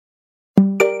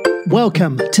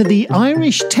Welcome to the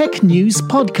Irish Tech News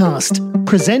Podcast,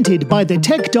 presented by the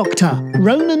Tech Doctor,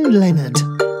 Ronan Leonard.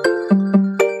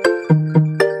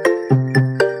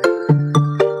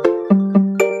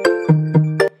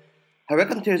 Hi,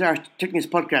 welcome to our Tech News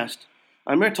Podcast.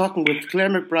 I'm here talking with Claire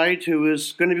McBride, who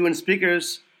is going to be one of the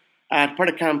speakers at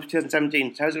Product Camp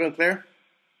 2017. How's it going, Claire?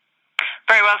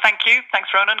 Very well, thank you. Thanks,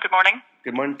 Ronan. Good morning.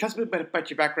 Good morning. Tell us a bit about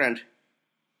your background.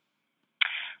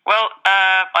 Well,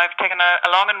 I've taken a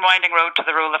long and winding road to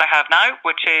the role that I have now,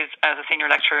 which is as a senior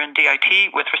lecturer in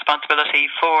DIT with responsibility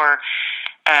for,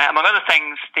 among other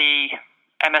things, the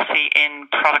MSc in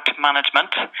product management.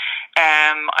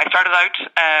 I started out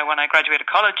when I graduated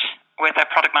college with a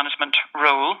product management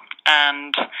role,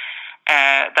 and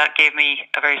that gave me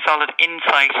a very solid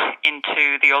insight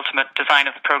into the ultimate design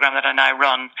of the program that I now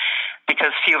run,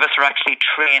 because few of us are actually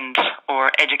trained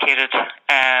or educated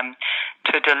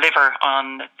to deliver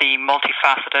on the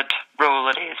multifaceted role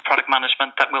that is product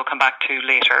management that we'll come back to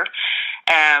later.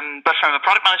 But from a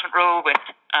product management role with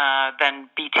then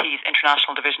BT's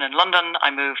international division in London,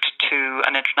 I moved to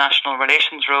an international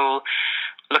relations role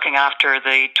looking after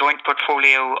the joint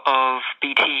portfolio of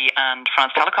BT and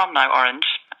France Telecom, now Orange,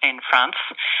 in France.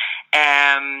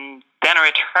 Then I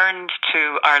returned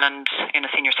to Ireland in a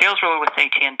senior sales role with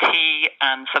AT&T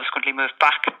and subsequently moved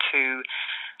back to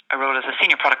a role as a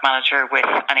senior product manager with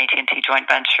an AT&T joint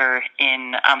venture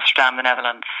in Amsterdam, the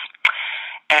Netherlands.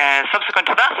 Subsequent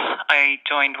to that, I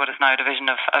joined what is now a division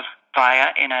of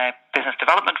VIA in a business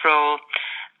development role,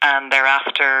 and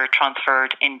thereafter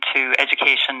transferred into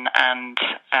education and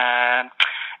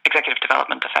executive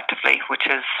development effectively, which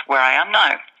is where I am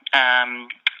now.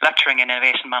 Lecturing in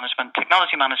innovation management,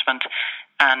 technology management,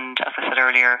 and, as I said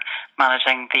earlier,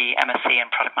 managing the MSc in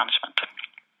product management.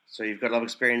 So you've got a lot of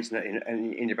experience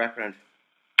in your background.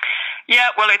 Yeah,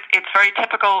 well, it's very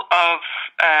typical of,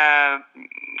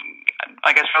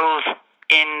 roles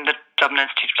in the Dublin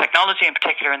Institute of Technology, in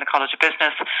particular in the College of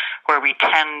Business, where we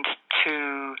tend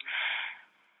to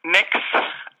mix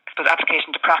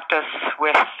application to practice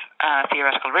with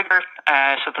theoretical rigor.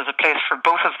 So there's a place for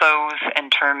both of those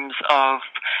in terms of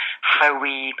how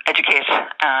we educate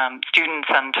students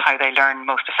and how they learn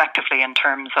most effectively in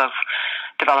terms of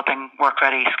developing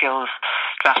work-ready skills,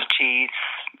 strategies,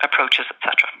 approaches,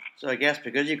 etc. So I guess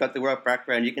because you've got the work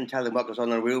background, you can tell them what goes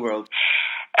on in the real world.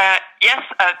 Yes,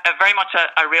 very much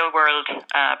a real-world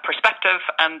perspective,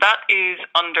 and that is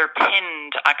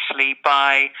underpinned actually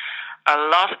by a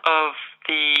lot of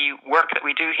the work that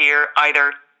we do here.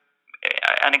 Either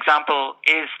an example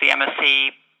is the MSc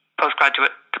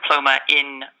postgraduate diploma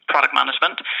in product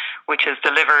management, which is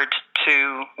delivered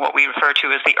to what we refer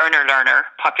to as the earner-learner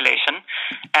population.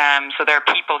 So there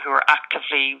are people who are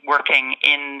actively working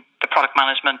in the product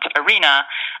management arena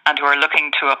and who are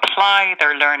looking to apply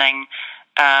their learning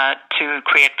to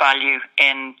create value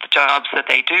in the jobs that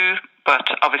they do, but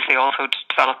obviously also to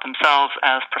develop themselves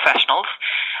as professionals.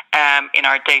 In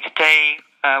our day-to-day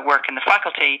work in the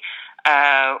faculty,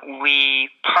 we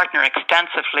partner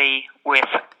extensively with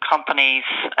companies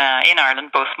in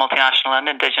Ireland, both multinational and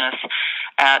indigenous,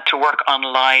 to work on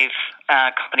live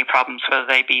company problems, whether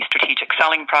they be strategic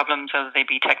selling problems, whether they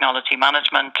be technology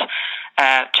management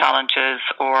challenges,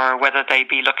 or whether they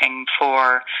be looking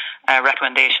for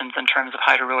recommendations in terms of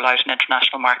how to roll out an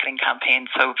international marketing campaign.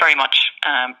 So very much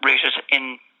rooted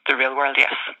in the real world,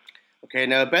 yes. Okay,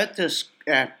 now about this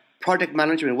product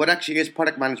management, what actually is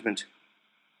product management?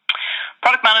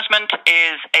 Product management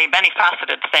is a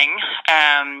many-faceted thing,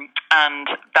 and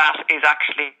that is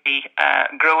actually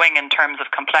growing in terms of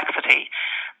complexity.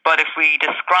 But if we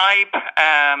describe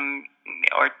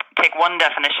or take one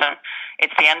definition,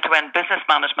 it's the end-to-end business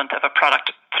management of a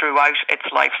product throughout its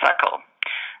life cycle.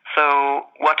 So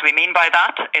what do we mean by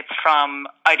that? It's from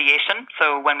ideation,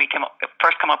 so when we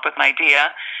first come up with an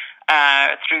idea,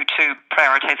 through to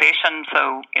prioritization.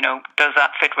 So, does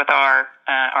that fit with our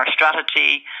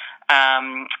strategy?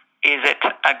 Is it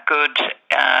a good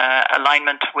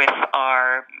alignment with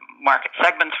our market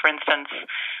segments, for instance?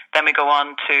 Then we go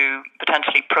on to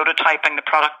potentially prototyping the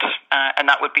product, and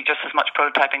that would be just as much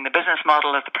prototyping the business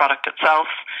model as the product itself,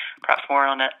 perhaps more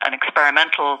on an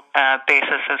experimental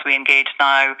basis as we engage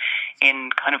now in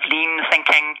kind of lean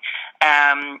thinking.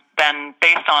 Then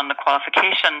based on the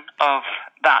qualification of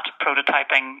that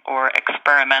prototyping or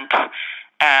experiment,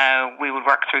 we would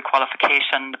work through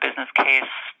qualification, the business case,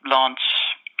 launch,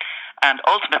 and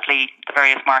ultimately the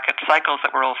various market cycles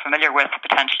that we're all familiar with,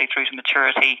 potentially through to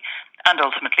maturity, and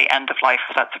ultimately end of life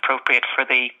if that's appropriate for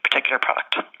the particular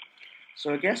product.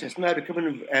 So I guess it's now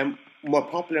becoming more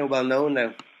popular and well known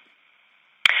now.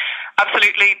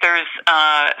 Absolutely. There's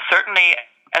certainly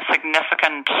a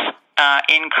significant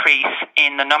increase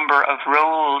in the number of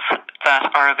roles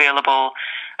that are available,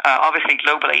 obviously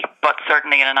globally, but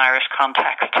certainly in an Irish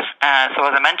context. So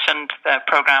as I mentioned, the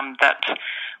programme that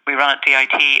we run at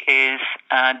DIT is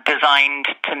designed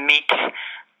to meet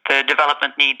the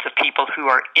development needs of people who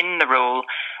are in the role,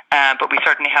 but we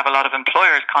certainly have a lot of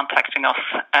employers contacting us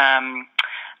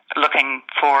looking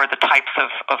for the types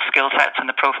of skill sets and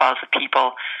the profiles of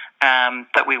people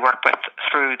that we work with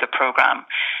through the programme.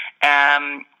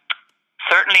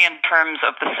 Certainly in terms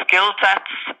of the skill sets,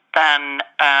 then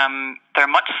they're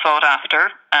much sought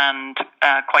after and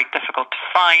quite difficult to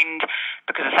find,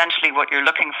 because essentially what you're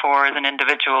looking for is an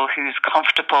individual who's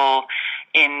comfortable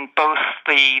in both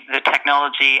the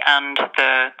technology and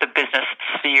the business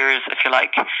spheres, if you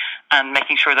like, and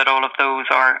making sure that all of those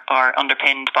are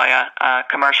underpinned by a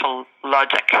commercial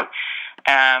logic.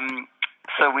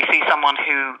 So we see someone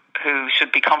who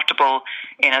should be comfortable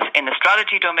in the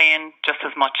strategy domain just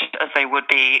as much as they would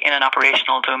be in an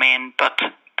operational domain, but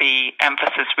the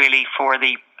emphasis really for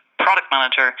the product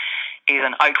manager is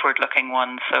an outward-looking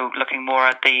one, so looking more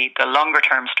at the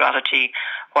longer-term strategy,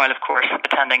 while of course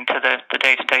attending to the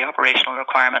day-to-day operational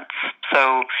requirements.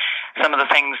 So some of the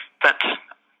things that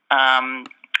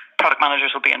product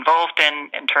managers will be involved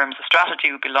in terms of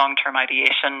strategy would be long-term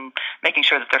ideation, making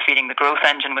sure that they're feeding the growth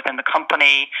engine within the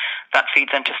company. That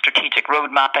feeds into strategic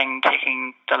road mapping,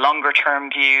 taking the longer-term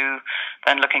view,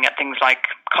 then looking at things like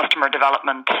customer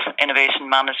development, innovation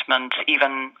management,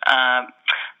 even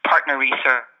partner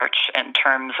research in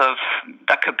terms of,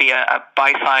 that could be a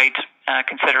buy-side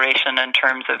consideration in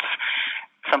terms of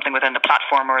something within the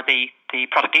platform or the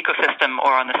product ecosystem,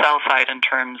 or on the sell side in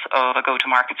terms of a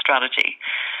go-to-market strategy.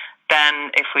 Then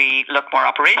if we look more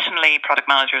operationally, product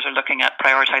managers are looking at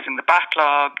prioritizing the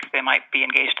backlog. They might be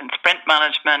engaged in sprint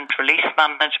management, release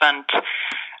management,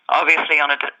 obviously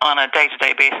on a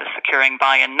day-to-day basis, securing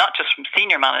buy-in, not just from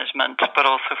senior management, but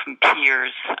also from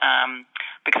peers,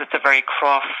 because it's a very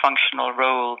cross-functional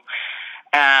role.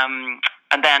 And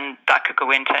then that could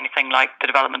go into anything like the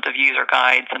development of user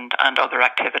guides and other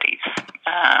activities.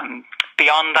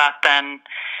 Beyond that, then,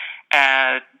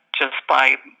 just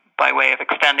by way of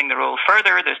extending the role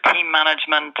further, there's team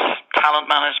management, talent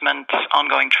management,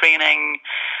 ongoing training,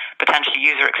 potentially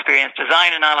user experience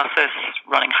design analysis,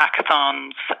 running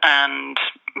hackathons, and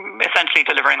essentially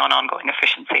delivering on ongoing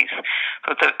efficiencies.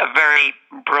 So it's a very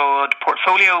broad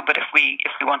portfolio, but if we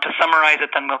want to summarize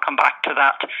it, then we'll come back to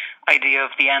that idea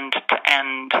of the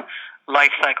end-to-end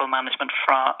lifecycle management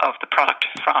of the product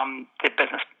from the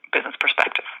business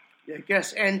perspective. Yeah, I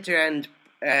guess end-to-end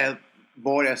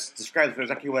more or less describes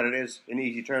exactly what it is in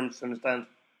easy terms to understand.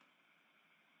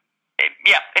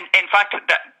 Yeah, in fact,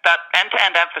 that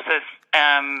end-to-end emphasis,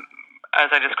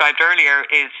 as I described earlier,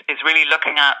 is really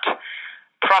looking at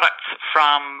products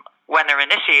from when they're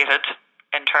initiated,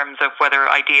 in terms of whether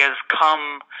ideas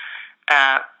come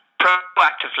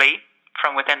proactively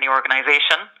from within the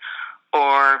organization,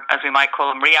 or as we might call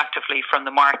them, reactively from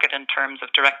the market in terms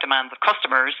of direct demands of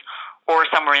customers, or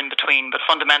somewhere in between. But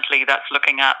fundamentally, that's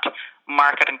looking at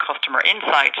market and customer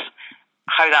insight,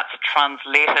 how that's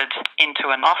translated into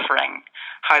an offering,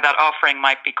 how that offering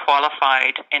might be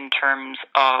qualified in terms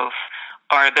of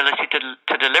our ability to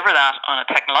deliver that on a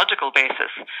technological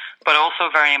basis, but also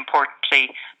very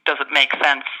importantly, does it make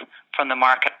sense from the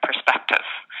market perspective?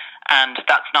 And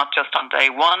that's not just on day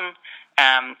one.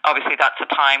 Obviously, that's a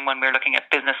time when we're looking at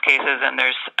business cases, and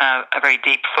there's a very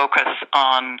deep focus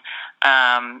on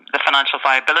the financial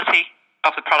viability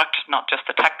of the product, not just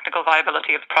the technical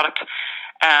viability of the product.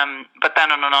 But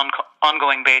then on an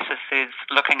ongoing basis is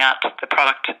looking at the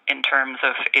product in terms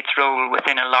of its role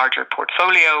within a larger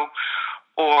portfolio,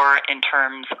 or in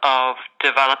terms of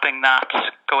developing that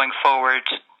going forward,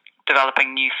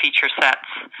 developing new feature sets,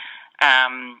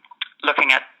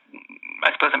 looking at,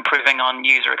 I suppose, improving on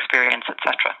user experience,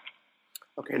 etc.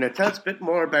 Okay, now tell us a bit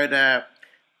more about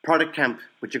Product Camp,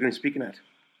 which you're going to be speaking at.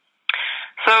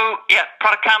 So, yeah,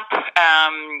 Product Camp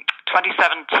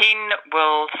 2017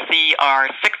 will see our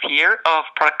 6th year of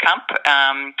Product Camp.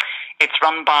 It's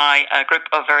run by a group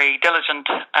of very diligent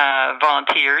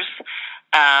volunteers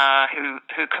who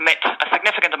commit a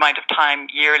significant amount of time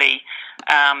yearly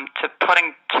to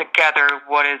putting together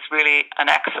what is really an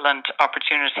excellent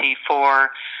opportunity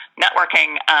for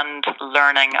networking and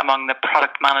learning among the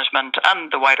product management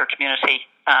and the wider community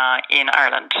in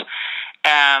Ireland.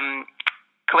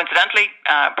 Coincidentally,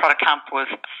 Product Camp was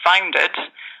founded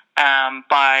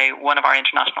by one of our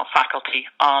international faculty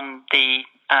on the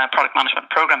product management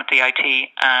program at DIT,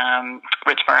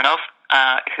 Rich Murnov,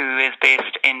 who is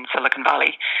based in Silicon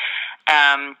Valley.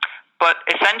 But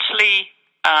essentially,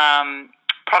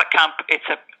 Product Camp, it's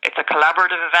it's a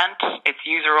collaborative event. It's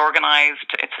user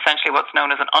organized. It's essentially what's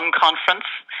known as an unconference.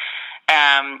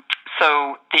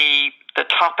 So the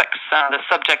topics, the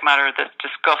subject matter that's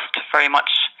discussed very much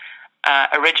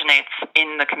originates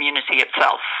in the community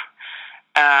itself.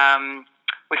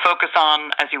 We focus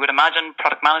on, as you would imagine,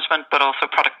 product management, but also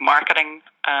product marketing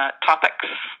topics.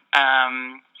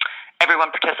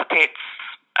 Everyone participates.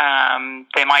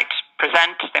 They might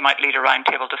present, they might lead a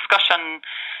roundtable discussion,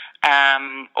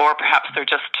 or perhaps they're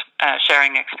just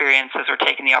sharing experiences or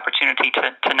taking the opportunity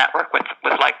to network with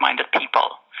like-minded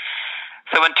people.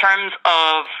 So in terms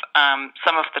of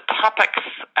some of the topics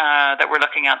that we're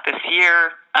looking at this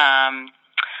year,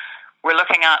 we're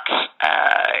looking at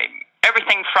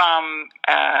everything from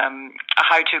a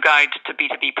how-to guide to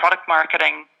B2B product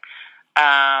marketing,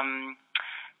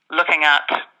 looking at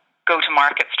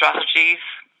go-to-market strategies.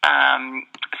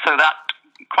 So that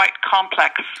quite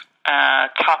complex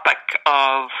topic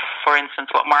of, for instance,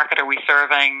 what market are we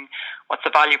serving? What's the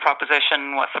value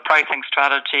proposition? What's the pricing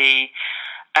strategy?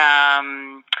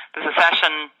 There's a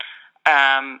session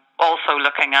also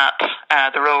looking at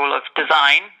the role of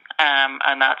design,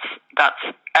 and that's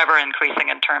ever increasing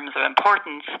in terms of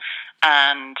importance,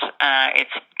 and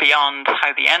it's beyond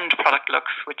how the end product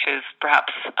looks, which is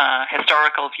perhaps a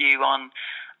historical view on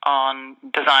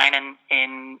design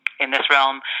in this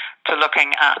realm, to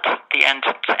looking at the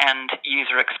end-to-end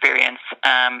user experience,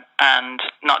 and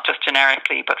not just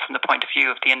generically, but from the point of view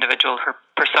of the individual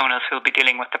personas who will be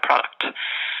dealing with the product.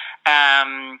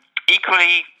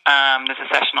 Equally, there's a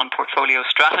session on portfolio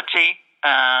strategy.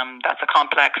 That's a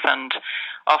complex and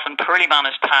often poorly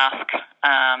managed task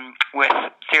with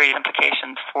serious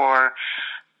implications for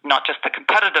not just the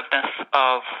competitiveness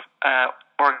of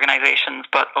organizations,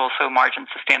 but also margin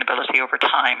sustainability over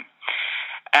time.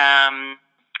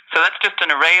 So that's just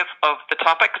an array of the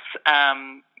topics.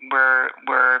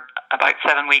 We're about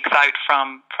 7 weeks out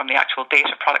from the actual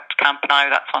data product camp now.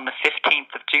 That's on the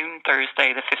 15th of June,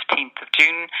 Thursday the 15th of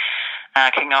June,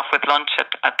 kicking off with lunch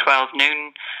at 12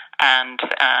 noon, and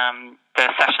the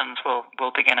sessions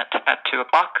will begin at 2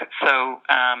 o'clock. So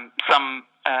some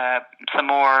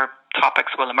more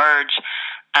topics will emerge,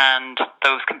 and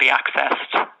those can be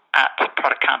accessed at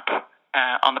Product Camp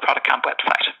on the Product Camp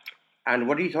website. And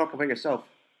what are you talking about yourself?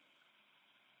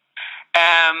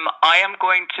 I am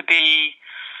going to be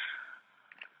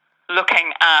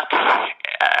looking at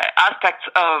aspects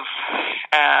of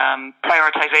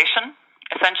prioritization,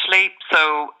 essentially.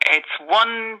 So it's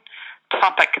one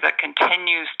topic that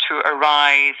continues to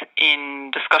arise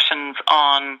in discussions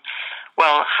on,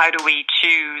 well, how do we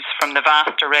choose from the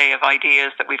vast array of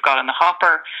ideas that we've got in the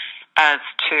hopper as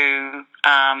to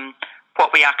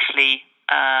what we actually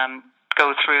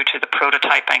go through to the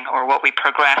prototyping, or what we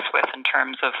progress with in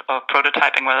terms of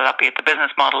prototyping, whether that be at the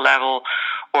business model level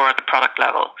or at the product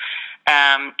level.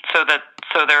 So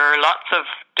there are lots of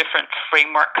different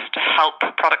frameworks to help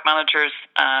product managers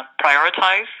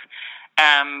prioritize,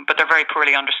 but they're very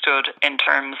poorly understood in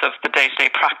terms of the day-to-day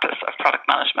practice of product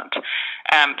management.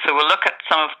 So we'll look at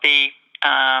some of the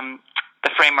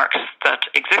frameworks that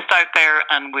exist out there,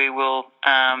 and we will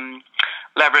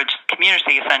leverage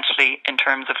community essentially in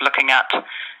terms of looking at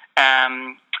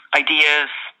ideas,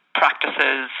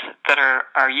 practices that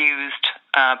are used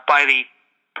by the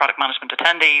product management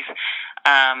attendees,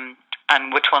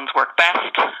 and which ones work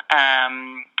best,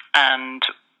 and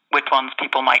which ones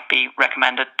people might be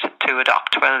recommended to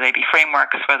adopt, whether they be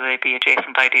frameworks, whether they be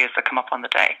adjacent ideas that come up on the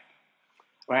day.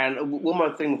 Right, and one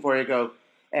more thing before you go.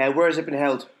 Where has it been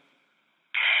held?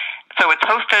 So it's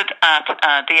hosted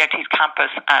at DIT's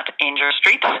campus at Ainger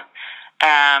Street.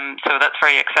 So that's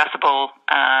very accessible.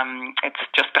 It's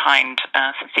just behind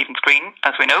St. Stephen's Green,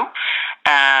 as we know.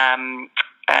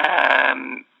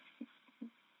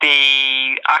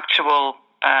 The actual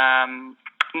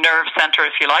nerve centre,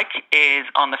 if you like, is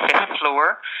on the 5th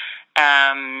floor.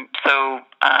 So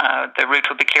the route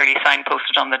will be clearly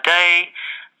signposted on the day.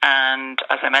 And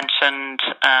as I mentioned,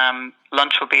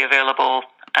 lunch will be available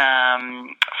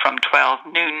from 12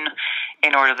 noon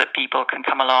in order that people can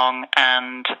come along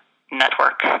and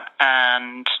network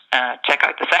and check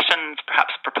out the sessions,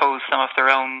 perhaps propose some of their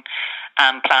own,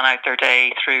 and plan out their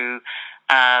day through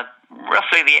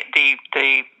roughly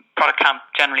the product camp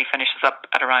generally finishes up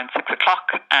at around 6 o'clock,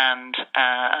 and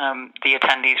the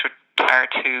attendees retire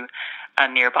to a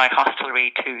nearby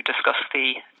hostelry to discuss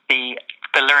the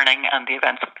learning and the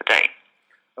events of the day.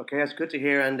 Okay, that's good to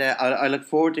hear, and I look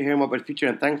forward to hearing more about the future,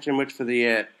 and thanks very much for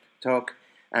the talk,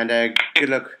 and good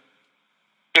luck.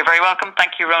 You're very welcome.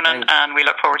 Thank you, Ronan, and we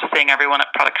look forward to seeing everyone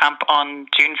at Product Camp on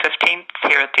June 15th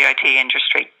here at DIT Ainger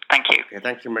Street. Thank you. Okay,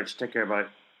 thanks very much. Take care. Bye.